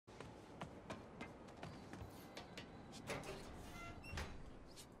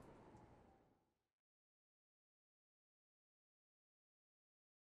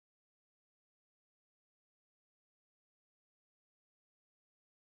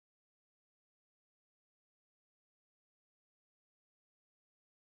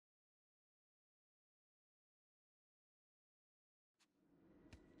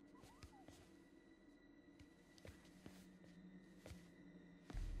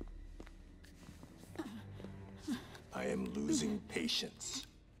losing patience.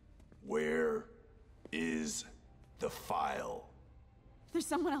 Where is the file? There's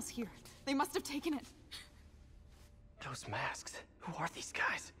someone else here. They must have taken it. Those masks. Who are these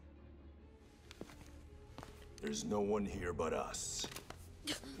guys? There's no one here but us.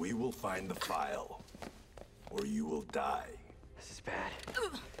 We will find the file, or you will die. This is bad.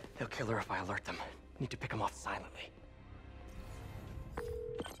 They'll kill her if I alert them. Need to pick them off silently.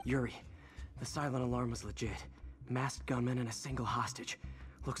 Yuri, the silent alarm was legit. Masked gunmen and a single hostage.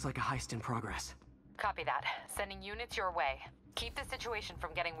 Looks like a heist in progress. Copy that. Sending units your way. Keep the situation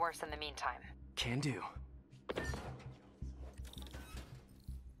from getting worse in the meantime. Can do.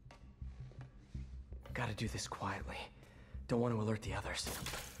 Gotta do this quietly. Don't want to alert the others.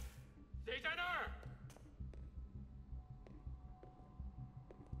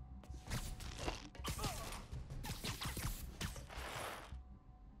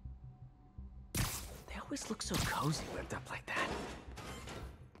 They always look so cozy whipped up like that.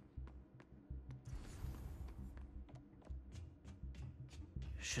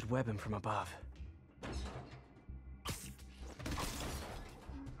 Should web him from above.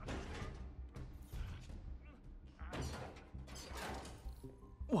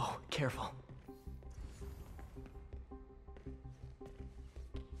 Whoa, careful.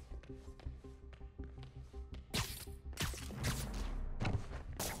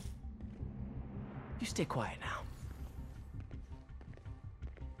 You stay quiet now.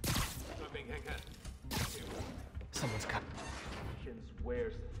 Someone's cut.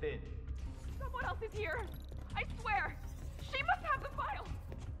 Wears thin. Someone else is here. I swear. She must have the file.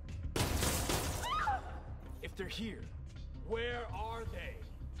 If they're here, where are they?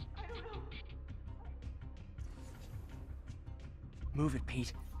 I don't know. Move it,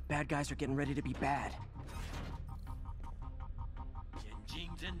 Pete. Bad guys are getting ready to be bad. 眼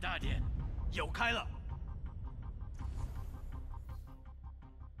睛睁大点，有开了。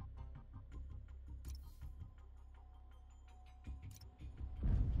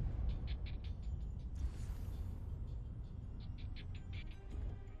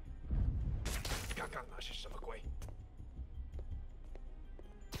刚刚那是什么鬼？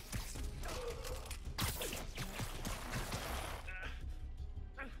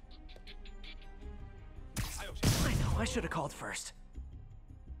 I know, I should have called first.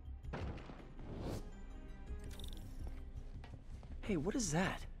 Hey, what is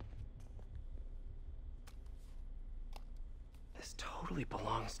that? This totally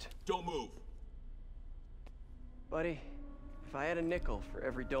belongs to... Don't move. Buddy, if I had a nickel for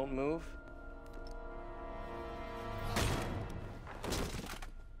every don't move...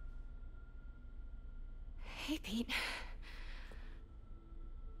 Hey, Pete.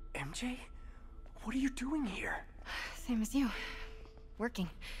 MJ? What are you doing here? Same as you. Working.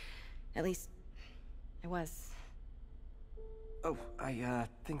 At least, I was. Oh, I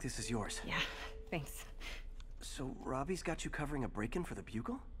think this is yours. Yeah, thanks. So, Robbie's got you covering a break-in for the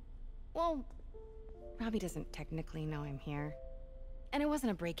Bugle? Well, Robbie doesn't technically know I'm here. And it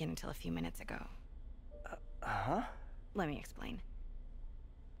wasn't a break-in until a few minutes ago. Uh-huh? Let me explain.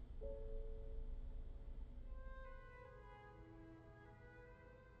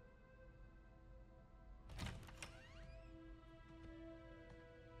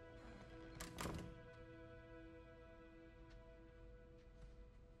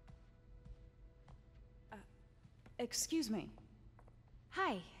 Excuse me.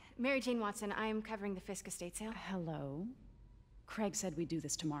 Hi, Mary Jane Watson. I'm covering the Fisk estate sale. Hello. Craig said we'd do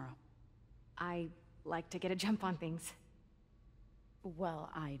this tomorrow. I like to get a jump on things.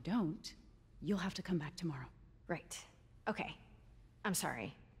 Well, I don't. You'll have to come back tomorrow. Right. Okay. I'm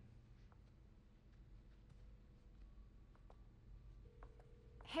sorry.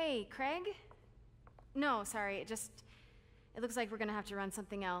 Hey, Craig? No, sorry, it looks like we're gonna have to run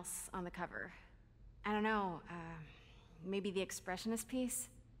something else on the cover. I don't know, maybe the expressionist piece?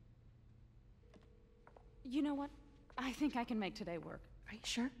 You know what? I think I can make today work. Are you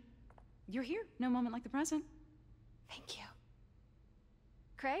sure? You're here. No moment like the present. Thank you.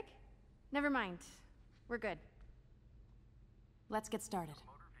 Craig? Never mind. We're good. Let's get started.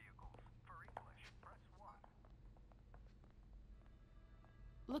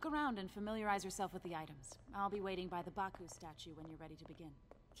 Look around and familiarize yourself with the items. I'll be waiting by the Baku statue when you're ready to begin.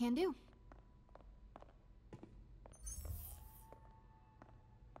 Can do.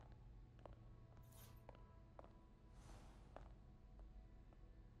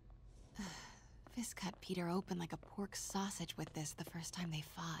 Fisk cut Peter open like a pork sausage with this the first time they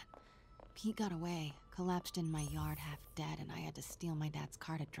fought. Pete got away, collapsed in my yard half dead, and I had to steal my dad's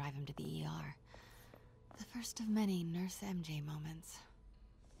car to drive him to the ER. The first of many Nurse MJ moments.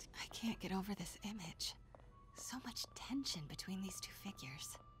 I can't get over this image. so much tension between these two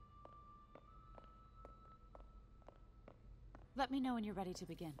figures. Let me know when you're ready to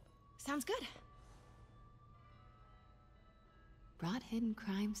begin. Sounds good. Brought hidden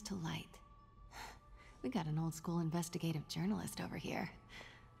crimes to light. We got an old school investigative journalist over here.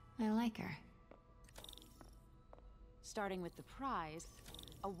 I like her. Starting with the prize,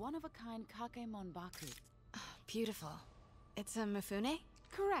 a one-of-a-kind Kakemon Baku. Beautiful. It's a Mifune?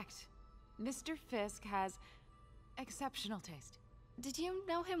 Correct. Mr. Fisk has exceptional taste. Did you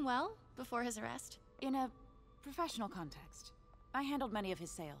know him well before his arrest? In a professional context, I handled many of his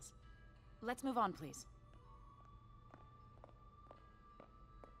sales. Let's move on, please.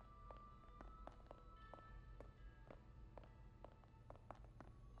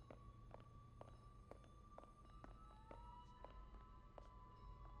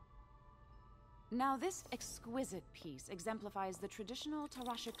 Now, this exquisite piece exemplifies the traditional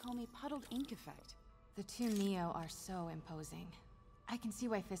Tarashikomi puddled ink effect. The two Neo are so imposing. I can see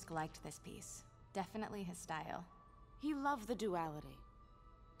why Fisk liked this piece. Definitely his style. He loved the duality.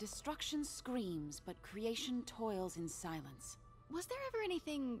 Destruction screams, but creation toils in silence. Was there ever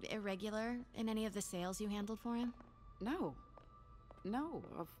anything irregular in any of the sales you handled for him? No. No,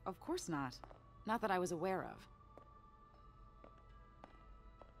 of course not. Not that I was aware of.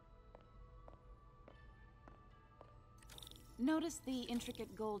 Notice the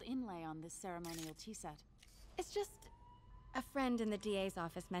intricate gold inlay on this ceremonial tea set. It's just... a friend in the DA's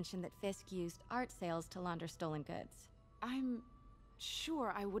office mentioned that Fisk used art sales to launder stolen goods. I'm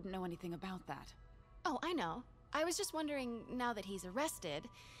sure I wouldn't know anything about that. Oh, I know. I was just wondering, now that he's arrested,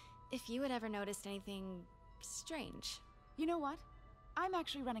 if you had ever noticed anything strange. You know what? I'm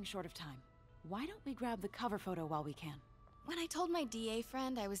actually running short of time. Why don't we grab the cover photo while we can? When I told my DA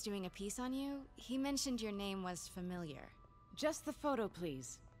friend I was doing a piece on you, he mentioned your name was familiar. Just the photo,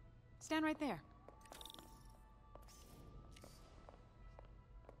 please. Stand right there.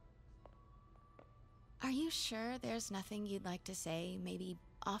 Are you sure there's nothing you'd like to say, maybe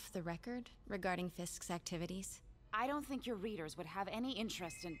off the record, regarding Fisk's activities? I don't think your readers would have any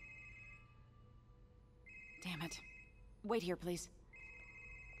interest in... Damn it. Wait here, please.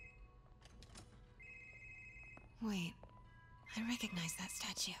 Wait. I recognize that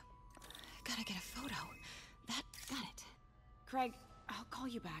statue. Gotta get a photo. Got it. Craig, I'll call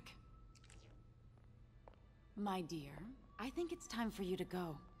you back. My dear, I think it's time for you to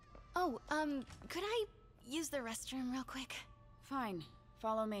go. Oh, could I use the restroom real quick? Fine.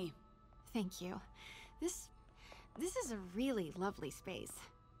 Follow me. Thank you. This is a really lovely space.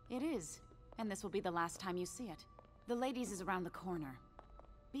 It is. And this will be the last time you see it. The ladies is around the corner.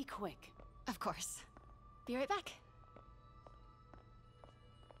 Be quick. Of course. Be right back.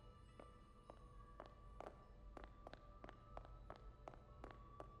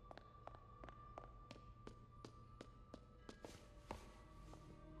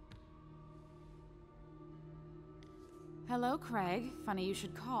 Hello, Craig. Funny you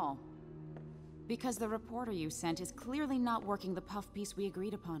should call. Because the reporter you sent is clearly not working the puff piece we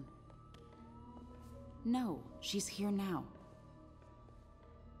agreed upon. No, she's here now.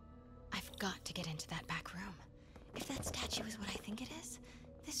 I've got to get into that back room. If that statue is what I think it is,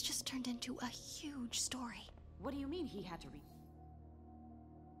 this just turned into a huge story. What do you mean he had to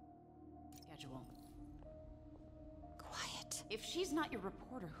schedule? Quiet. If she's not your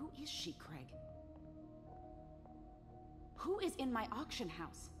reporter, who is she, Craig? Who is in my auction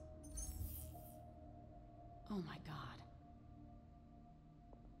house? Oh my god.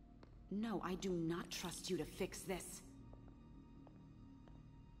 No, I do not trust you to fix this.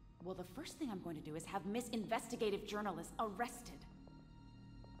 Well, the first thing I'm going to do is have Miss Investigative Journalist arrested.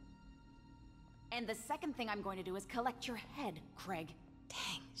 And the second thing I'm going to do is collect your head, Craig.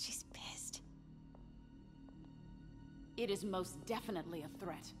 Dang, she's pissed. It is most definitely a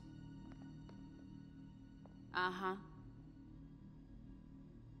threat. Uh-huh.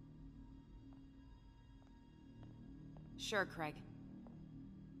 Sure, Craig.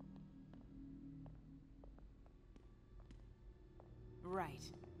 Right.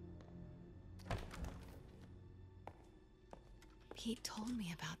 Pete told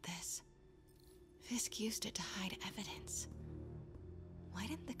me about this. Fisk used it to hide evidence. Why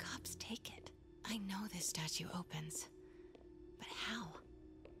didn't the cops take it? I know this statue opens, but how?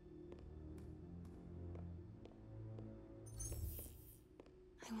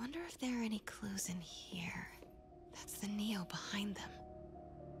 I wonder if there are any clues in here. That's the Neo behind them.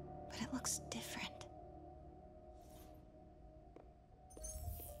 But it looks different.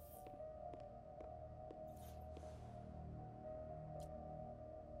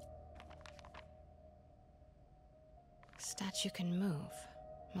 Statue can move,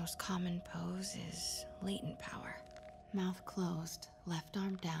 Most common pose is latent power. Mouth closed, left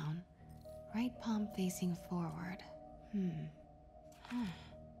arm down, right palm facing forward.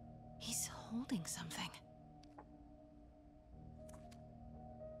 He's holding something.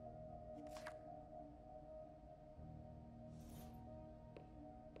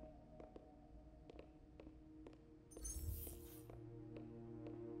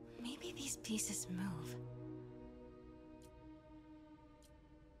 Maybe these pieces move.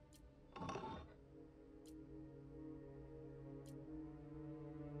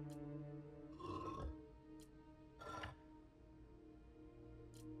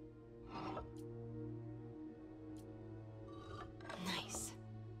 Nice.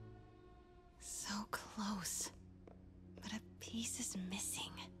 So close. But a piece is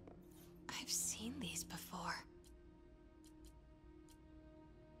missing. I've seen these before.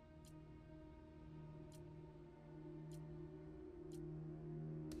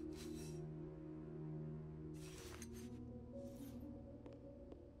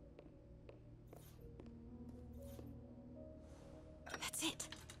 That's it.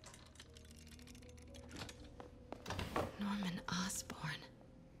 Norman Osborn.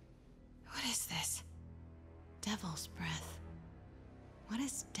 What is this? Devil's breath. What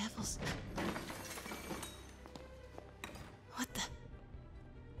is devil's... What the...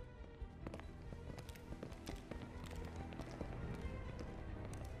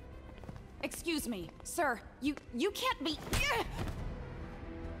 Excuse me, sir. You can't be...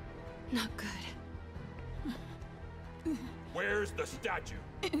 Not good. Where's the statue?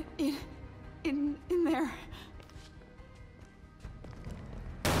 In there.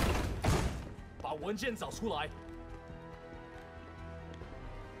 把文件找出来。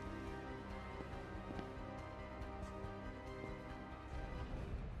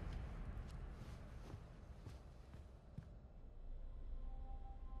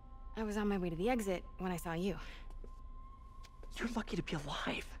 I was on my way to the exit when I saw you. You're lucky to be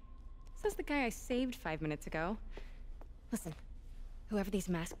alive. Says the guy I saved 5 minutes ago. Listen, whoever these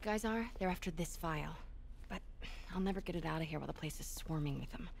masked guys are, they're after this file. But I'll never get it out of here while the place is swarming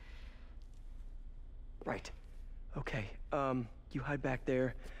with them. Right. Okay, you hide back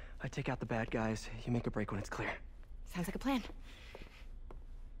there. I take out the bad guys. You make a break when it's clear. Sounds like a plan.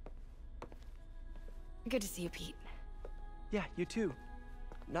 Good to see you, Pete. Yeah, you too.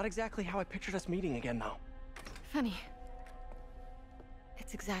 Not exactly how I pictured us meeting again, though. Funny.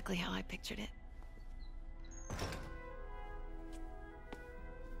 It's exactly how I pictured it.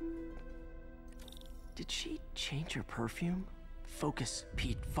 Did she change her perfume? Focus,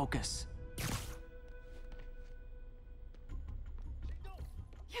 Pete, focus.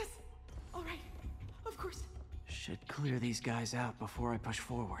 Yes. All right. Of course. Should clear these guys out before I push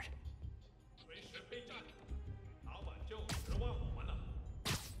forward. 随时备战，早晚就指望我们了。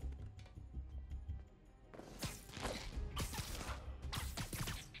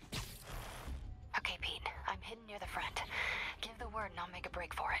 Okay, Pete. I'm hidden near the front. Give the word and I'll make a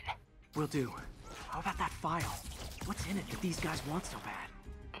break for it. Will do. How about that file? What's in it that these guys want so bad?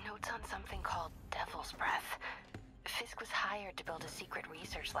 Notes on something called Devil's Breath. Fisk was hired to build a secret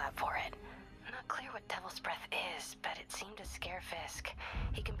research lab for it. Not clear what Devil's Breath is, but it seemed to scare Fisk.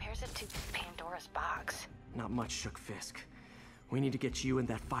 He compares it to Pandora's box. Not much shook Fisk. We need to get you and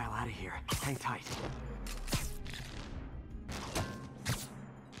that file out of here. Hang tight.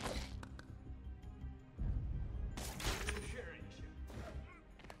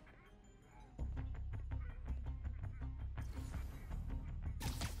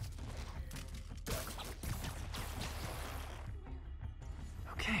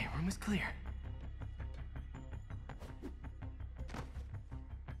 Okay, room is clear.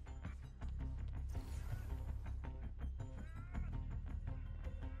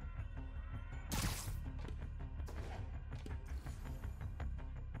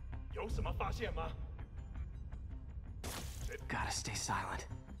 Gotta stay silent.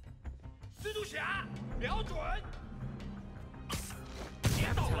 蜘蛛侠，瞄准！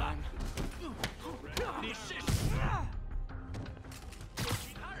别动了！你试试。有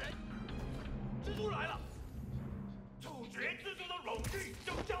其他人。蜘蛛来了，处决蜘蛛的荣誉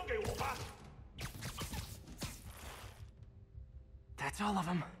就交给我吧。 That's all of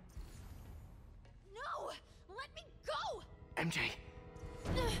them. No! Let me go! MJ.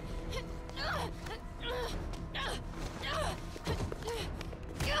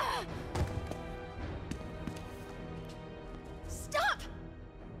 Stop!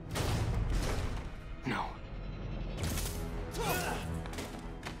 No.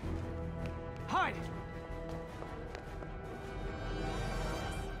 Hide!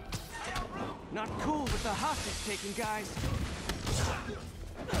 Not cool with the hostage taking, guys.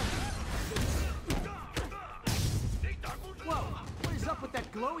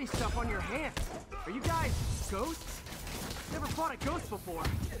 glowy stuff on your hands. Are you guys ghosts? Never fought a ghost before.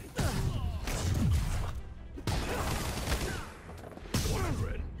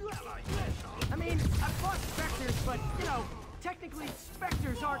 I mean, I've fought specters, but, you know, technically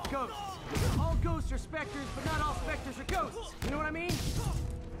specters aren't ghosts. All ghosts are specters, but not all specters are ghosts. You know what I mean?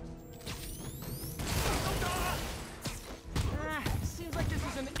 Seems like this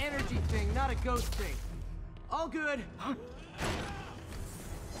is an energy thing, not a ghost thing. All good.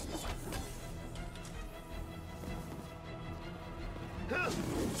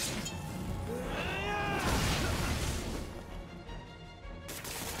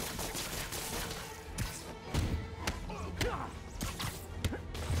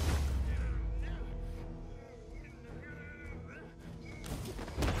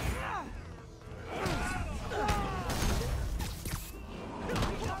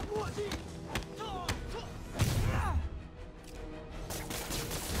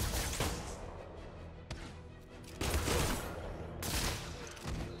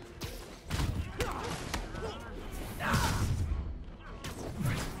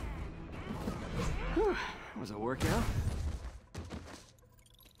 Was it a workout?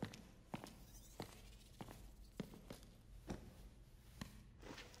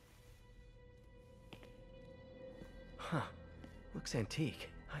 Huh. Looks antique.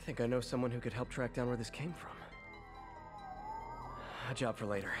 I think I know someone who could help track down where this came from. A job for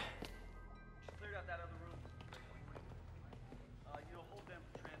later. Cleared out that other room. You'll hold them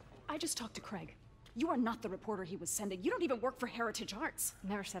for transport. I just talked to Craig. You are not the reporter he was sending. You don't even work for Heritage Arts.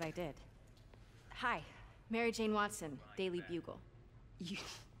 Never said I did. Hi, Mary Jane Watson, Daily Bugle.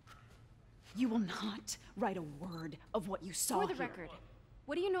 You will not write a word of what you saw For the here. record,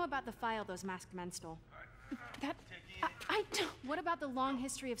 what do you know about the file those masked men stole? That... I don't... What about the long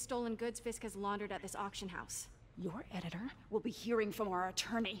history of stolen goods Fisk has laundered at this auction house? Your editor will be hearing from our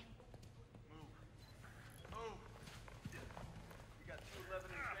attorney. Move. We got 211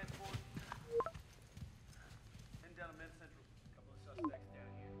 in transport. Heading down to Men's Central. Couple of suspects down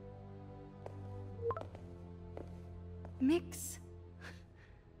here. Mix?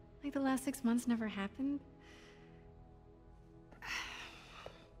 Like the last 6 months never happened?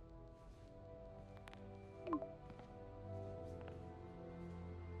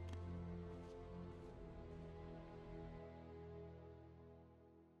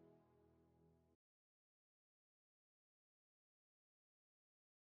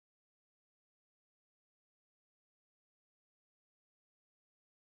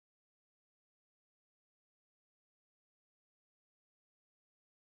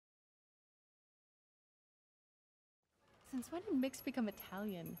 Since when did Mix become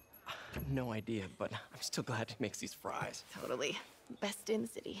Italian? No idea, but I'm still glad he makes these fries. Totally. Best in the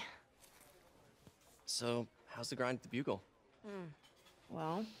city. So, how's the grind at the Bugle?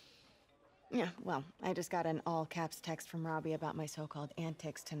 Well, I just got an all-caps text from Robbie about my so-called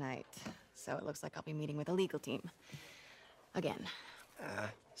antics tonight. So it looks like I'll be meeting with a legal team. Again.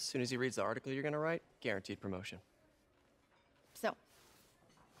 As soon as he reads the article you're gonna write, guaranteed promotion. So,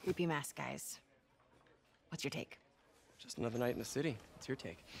 creepy mask guys. What's your take? Just another night in the city. What's your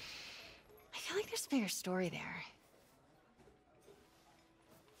take? I feel like there's a bigger story there.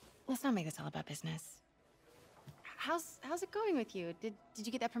 Let's not make this all about business. How's it going with you? Did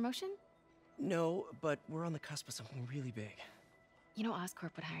you get that promotion? No, but we're on the cusp of something really big. You know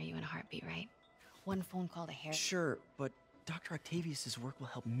Oscorp would hire you in a heartbeat, right? One phone call to Harry. Sure, but Dr. Octavius's work will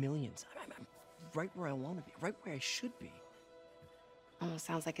help millions. I'm right where I want to be, right where I should be. Almost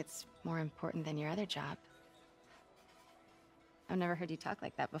sounds like it's more important than your other job. I've never heard you talk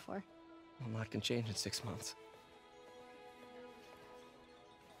like that before. A lot can change in 6 months.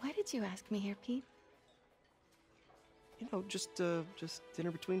 Why did you ask me here, Pete? You know, just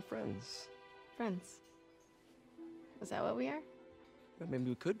dinner between friends. Friends. Is that what we are? Well, maybe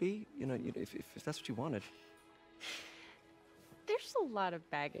we could be, if that's what you wanted. There's a lot of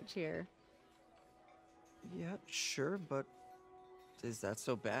baggage here. Yeah, sure, but is that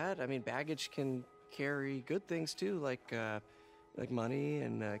so bad? I mean, baggage can carry good things too, like money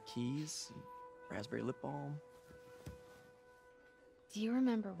and keys, and raspberry lip balm. Do you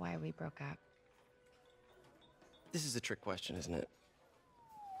remember why we broke up? This is a trick question, isn't it?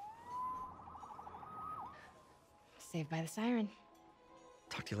 Saved by the siren.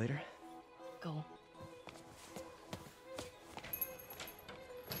 Talk to you later. Go.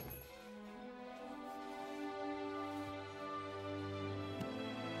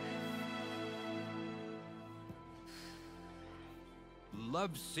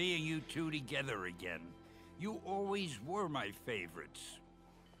 Love seeing you two together again. You always were my favorites.